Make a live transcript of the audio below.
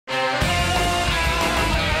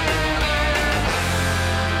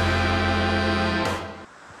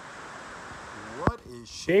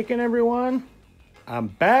Shaking, everyone. I'm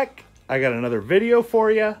back. I got another video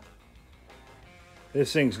for you.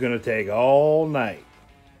 This thing's gonna take all night.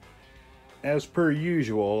 As per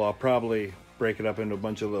usual, I'll probably break it up into a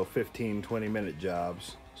bunch of little 15-20 minute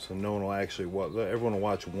jobs, so no one will actually watch. Everyone will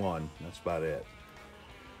watch one. That's about it.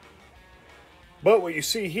 But what you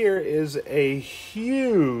see here is a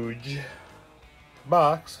huge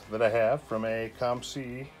box that I have from a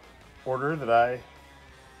COMC order that I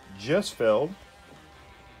just filled.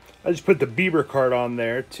 I just put the Bieber card on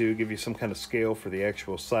there to give you some kind of scale for the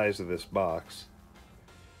actual size of this box.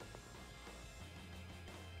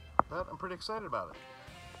 But I'm pretty excited about it.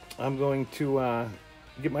 I'm going to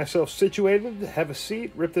get myself situated, have a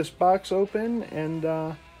seat, rip this box open,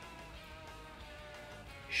 and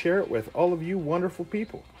share it with all of you wonderful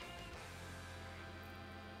people.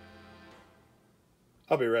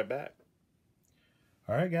 I'll be right back.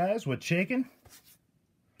 All right, guys, what's shaking?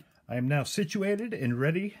 I am now situated and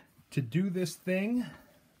ready to do this thing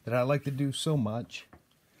that I like to do so much.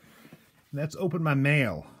 And that's open my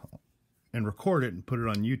mail and record it and put it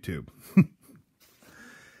on YouTube.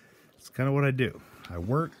 It's kind of what I do. I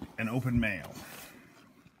work and open mail.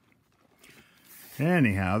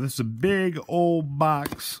 Anyhow, this is a big old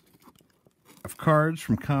box of cards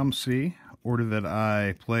from COMC, order that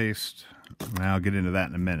I placed. Now I'll get into that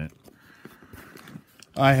in a minute.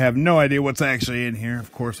 I have no idea what's actually in here.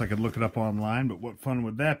 Of course, I could look it up online, but what fun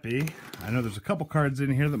would that be? I know there's a couple cards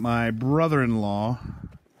in here that my brother-in-law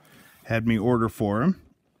had me order for him.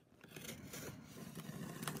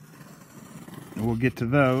 And we'll get to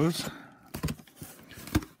those.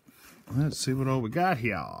 Let's see what all we got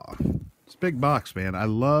here. It's a big box, man. I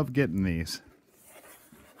love getting these.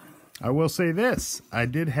 I will say this. I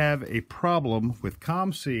did have a problem with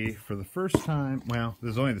COMC for the first time. Well,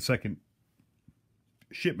 this is only the second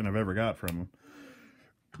shipment I've ever got from them.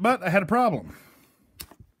 But I had a problem.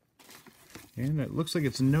 And it looks like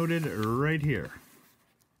it's noted right here.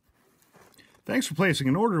 Thanks for placing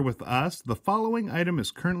an order with us. The following item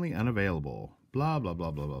is currently unavailable. Blah, blah,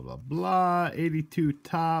 blah, blah, blah, blah, blah. 82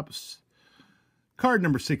 tops. Card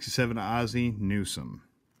number 67, Ozzie Newsome.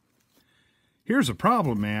 Here's a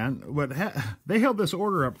problem, man. They held this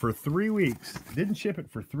order up for 3 weeks. Didn't ship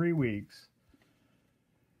it for 3 weeks.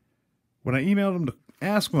 When I emailed them to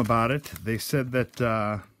ask them about it, they said that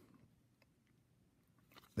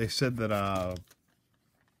they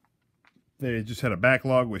just had a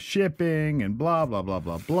backlog with shipping and blah blah blah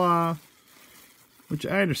blah blah, which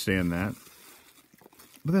I understand that.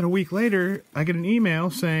 But then a week later, I get an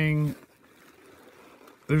email saying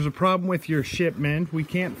there's a problem with your shipment. We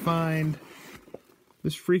can't find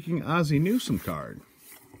this freaking Ozzie Newsome card.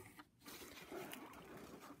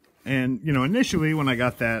 And you know, initially when I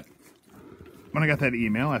got that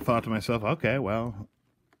email, I thought to myself, okay, well,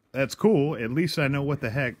 that's cool. At least I know what the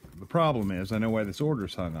heck the problem is. I know why this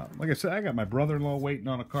order's hung up. Like I said, I got my brother-in-law waiting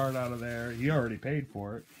on a card out of there. He already paid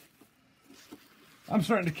for it. I'm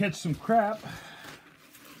starting to catch some crap.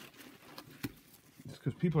 It's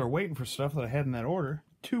because people are waiting for stuff that I had in that order.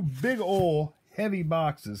 2 big old heavy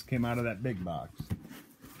boxes came out of that big box.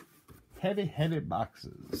 Heavy, heavy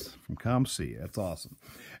boxes from COMC. That's awesome.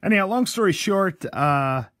 Anyhow, long story short,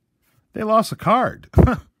 they lost a card.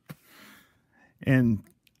 And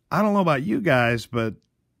I don't know about you guys, but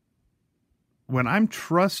when I'm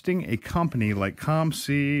trusting a company like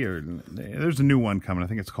COMC, or there's a new one coming, I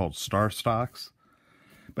think it's called Star Stocks.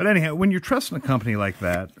 But anyhow, when you're trusting a company like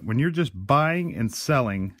that, when you're just buying and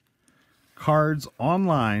selling cards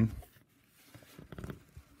online,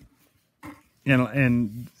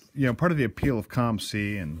 and you know, part of the appeal of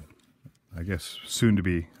COMC, and I guess soon to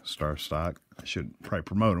be Star Stock, I should probably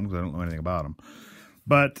promote them because I don't know anything about them.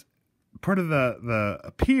 But part of the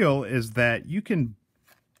appeal is that you can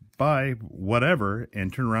buy whatever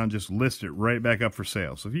and turn around and just list it right back up for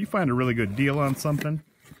sale. So if you find a really good deal on something,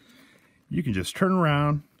 you can just turn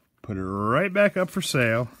around, put it right back up for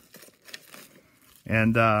sale,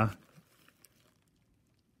 and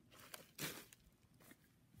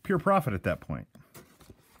pure profit at that point.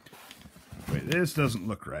 Wait, this doesn't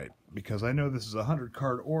look right because I know this is a 100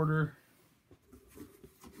 card order.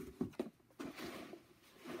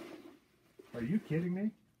 Are you kidding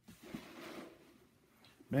me?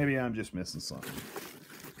 Maybe I'm just missing something.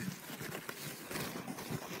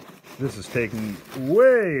 This is taking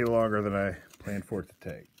way longer than I planned for it to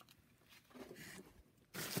take.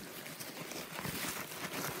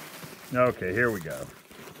 Okay, here we go.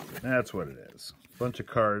 That's what it is. Bunch of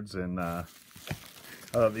cards, and I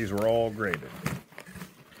thought these were all graded.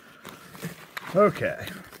 Okay.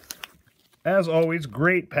 As always,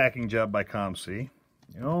 great packing job by COMC.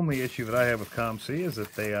 The only issue that I have with COMC is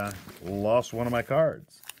that they lost one of my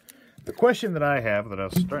cards. The question that I have, that I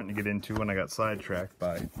was starting to get into when I got sidetracked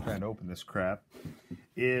by trying to open this crap,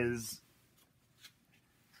 is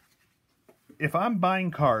if I'm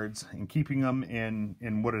buying cards and keeping them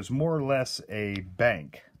in what is more or less a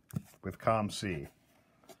bank with COMC,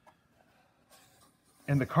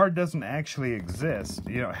 and the card doesn't actually exist,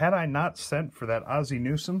 you know, had I not sent for that Ozzie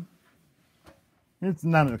Newsome, it's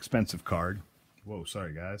not an expensive card. Whoa,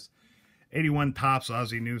 sorry guys. 81 tops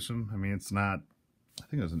Ozzie Newsome. I mean, it's not, I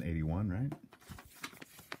think it was an 81, right?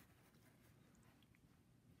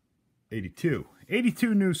 82.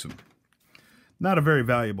 82 Newsome. Not a very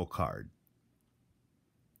valuable card.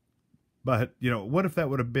 But, you know, what if that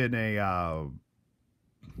would have been a,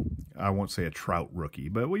 I won't say a Trout rookie,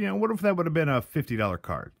 but, you know, what if that would have been a $50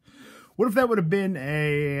 card? What if that would have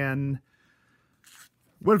been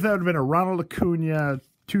what if that would have been a Ronald Acuna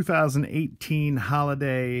 2018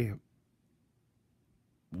 holiday,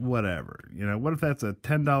 whatever? You know, what if that's a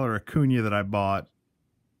 $10 Acuna that I bought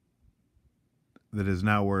that is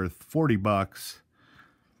now worth 40 bucks,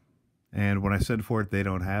 and when I send for it, they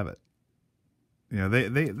don't have it? You know,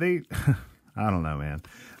 they I don't know, man.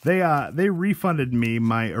 They refunded me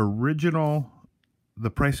my original,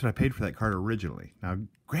 the price that I paid for that card originally. Now,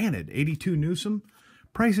 granted, 82 Newsome,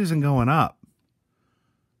 price isn't going up.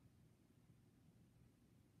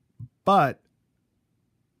 But,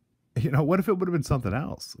 you know, what if it would have been something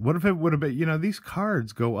else? What if it would have been, you know, these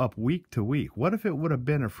cards go up week to week. What if it would have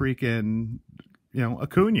been a freaking, you know,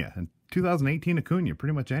 Acuna, and 2018 Acuna,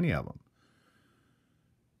 pretty much any of them?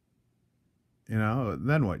 You know,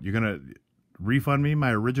 then what? You're going to refund me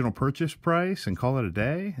my original purchase price and call it a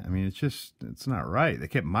day? I mean, it's not right. They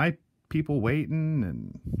kept my people waiting,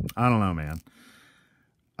 and I don't know, man.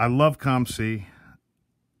 I love COMC.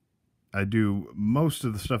 I do most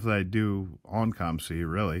of the stuff that I do on COMC,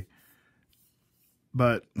 really.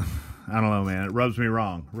 But, I don't know, man. It rubs me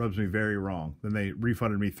wrong. It rubs me very wrong. Then they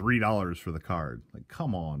refunded me $3 for the card. Like,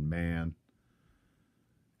 come on, man.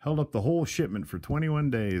 Held up the whole shipment for 21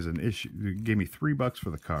 days and gave me $3 for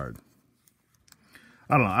the card.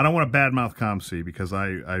 I don't know. I don't want to badmouth COMC because I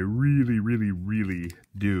really, really, really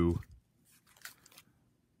do.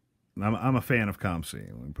 I'm a fan of COMC.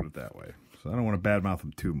 Let me put it that way. So I don't want to badmouth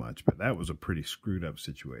them too much, but that was a pretty screwed up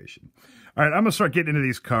situation. All right, I'm going to start getting into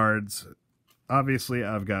these cards. Obviously,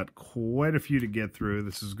 I've got quite a few to get through.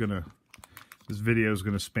 This video is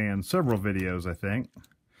going to span several videos, I think.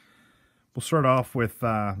 We'll start off with,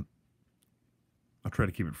 I'll try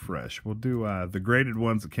to keep it fresh. We'll do the graded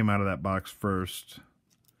ones that came out of that box first.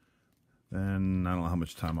 Then, I don't know how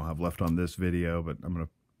much time I'll have left on this video, but I'm going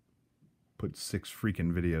to put 6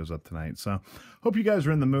 freaking videos up tonight. So, hope you guys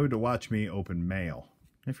are in the mood to watch me open mail.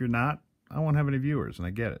 If you're not, I won't have any viewers, and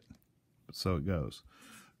I get it. But so it goes.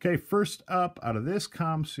 Okay, first up out of this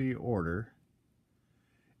COMC order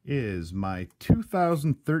is my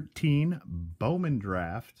 2013 Bowman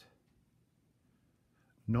Draft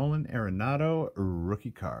Nolan Arenado rookie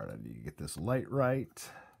card. I need to get this light right.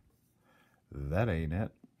 That ain't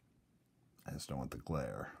it. I just don't want the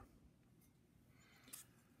glare.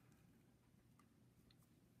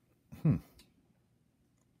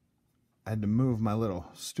 I had to move my little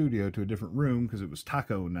studio to a different room because it was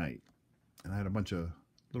taco night. And I had a bunch of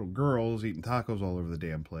little girls eating tacos all over the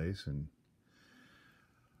damn place. And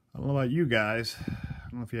I don't know about you guys. I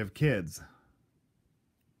don't know if you have kids.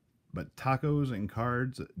 But tacos and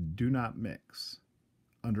cards do not mix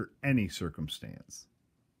under any circumstance.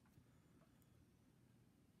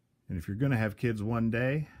 And if you're going to have kids one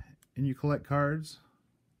day and you collect cards,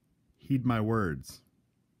 heed my words.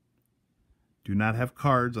 Do not have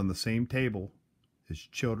cards on the same table as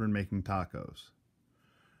children making tacos.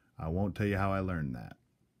 I won't tell you how I learned that.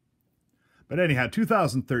 But anyhow,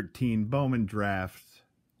 2013 Bowman Draft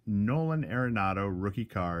Nolan Arenado rookie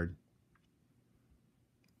card.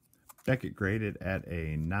 Beckett graded at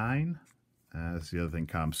a 9. That's the other thing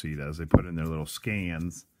COMC does. They put in their little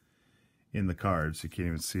scans in the cards. So you can't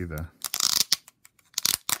even see the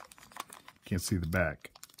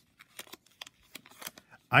back.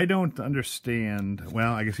 I don't understand.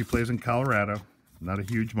 Well, I guess he plays in Colorado. Not a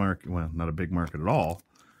huge market. Well, not a big market at all.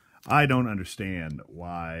 I don't understand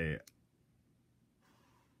why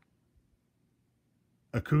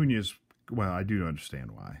Acuna's, well, I do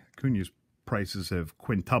understand why. Acuna's prices have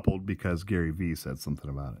quintupled because Gary Vee said something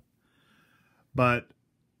about it. But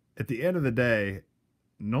at the end of the day,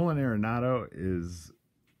 Nolan Arenado is,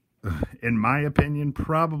 in my opinion,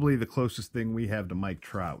 probably the closest thing we have to Mike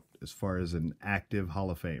Trout as far as an active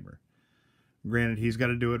Hall of Famer. Granted, he's got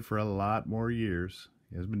to do it for a lot more years.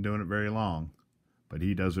 He hasn't been doing it very long, but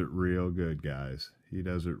he does it real good, guys. He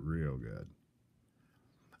does it real good.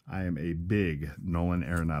 I am a big Nolan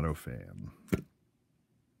Arenado fan.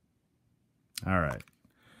 All right.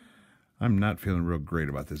 I'm not feeling real great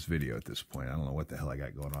about this video at this point. I don't know what the hell I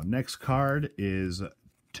got going on. Next card is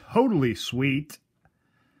totally sweet.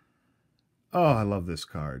 Oh, I love this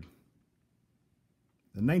card.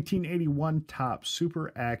 The 1981 Topps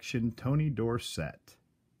Super Action Tony Dorsett.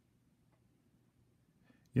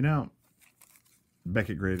 You know,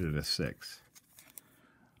 Beckett graded it a 6.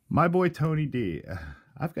 My boy Tony D.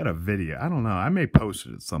 I've got a video. I don't know. I may post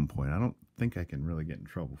it at some point. I don't think I can really get in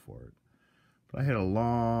trouble for it. But I had a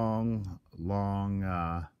long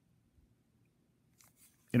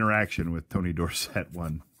interaction with Tony Dorsett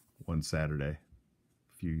one Saturday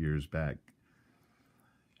a few years back.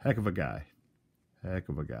 Heck of a guy. Heck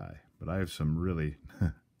of a guy. But I have some really,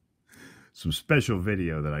 some special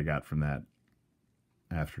video that I got from that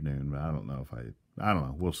afternoon. But I don't know if I don't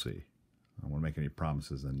know. We'll see. I don't want to make any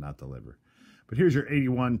promises and not deliver. But here's your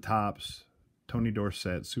 81 Topps Tony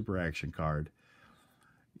Dorsett Super Action card.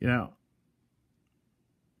 You know,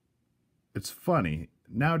 it's funny.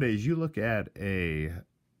 Nowadays, you look at any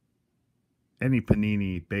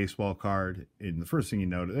Panini baseball card, and the first thing you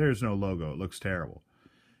notice, there's no logo. It looks terrible.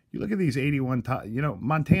 You look at these 81 Topps, you know,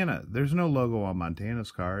 Montana, there's no logo on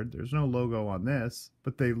Montana's card. There's no logo on this,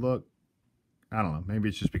 but they look, I don't know, maybe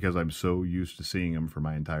it's just because I'm so used to seeing them for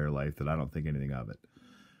my entire life that I don't think anything of it.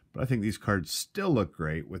 But I think these cards still look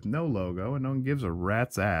great with no logo, and no one gives a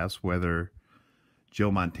rat's ass whether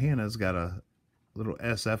Joe Montana's got a little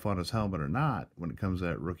SF on his helmet or not when it comes to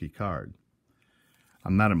that rookie card.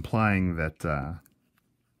 I'm not implying that the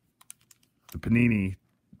Panini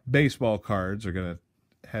baseball cards are going to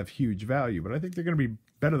have huge value, but I think they're going to be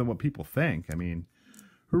better than what people think. I mean,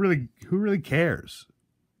 who really cares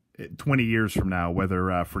 20 years from now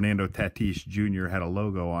whether Fernando Tatis Jr. had a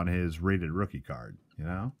logo on his rated rookie card, you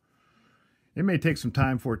know? It may take some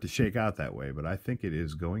time for it to shake out that way, but I think it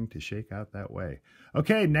is going to shake out that way.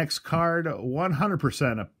 Okay, next card,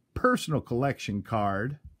 100% a personal collection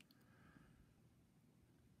card.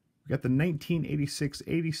 We got the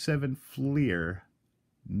 1986-87 Fleer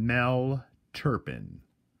Mel Turpin.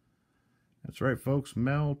 That's right, folks,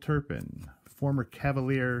 Mel Turpin, former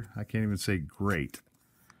Cavalier. I can't even say great,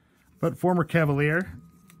 but former Cavalier.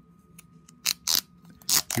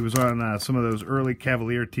 He was on some of those early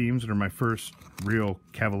Cavalier teams that are my first real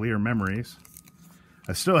Cavalier memories.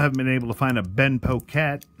 I still haven't been able to find a Ben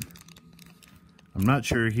Poquette. I'm not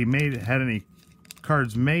sure he had any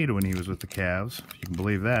cards made when he was with the Cavs, if you can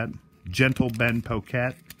believe that. Gentle Ben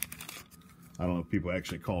Poquette. I don't know if people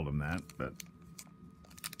actually called him that, but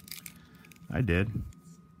I did.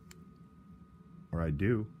 Or I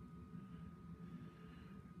do.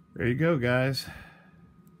 There you go, guys.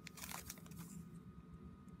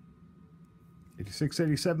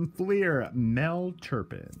 86-87 Fleer Mel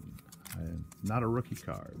Turpin. Not a rookie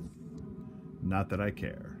card. Not that I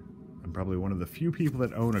care. I'm probably one of the few people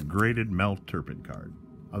that own a graded Mel Turpin card,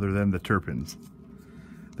 other than the Turpins.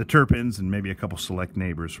 The Turpins and maybe a couple select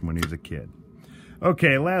neighbors from when he was a kid.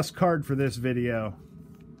 Okay, last card for this video.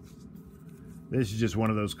 This is just one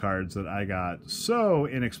of those cards that I got so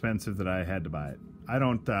inexpensive that I had to buy it.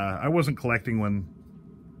 I wasn't collecting when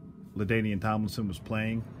LaDainian Tomlinson was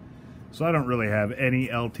playing, so I don't really have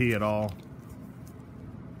any LT at all.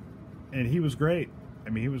 And he was great. I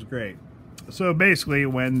mean, he was great. So basically,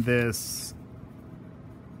 when this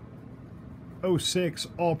 06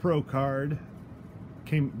 All-Pro card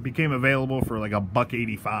became available for like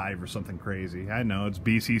 $1.85 or something crazy. I know, it's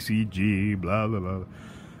BCCG, blah, blah, blah.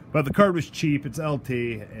 But the card was cheap. It's LT,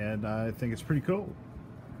 and I think it's pretty cool.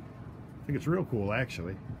 I think it's real cool,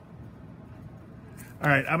 actually. All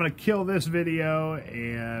right, I'm going to kill this video,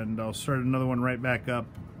 and I'll start another one right back up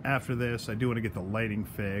after this. I do want to get the lighting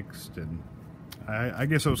fixed, and I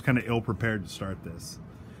guess I was kind of ill-prepared to start this.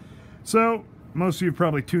 So, most of you have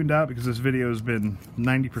probably tuned out because this video has been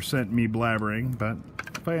 90% me blabbering, but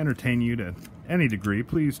if I entertain you to any degree,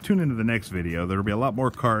 please tune into the next video. There will be a lot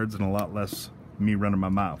more cards and a lot less me running my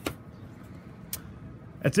mouth.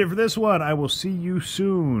 That's it for this one. I will see you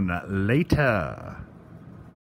soon. Later.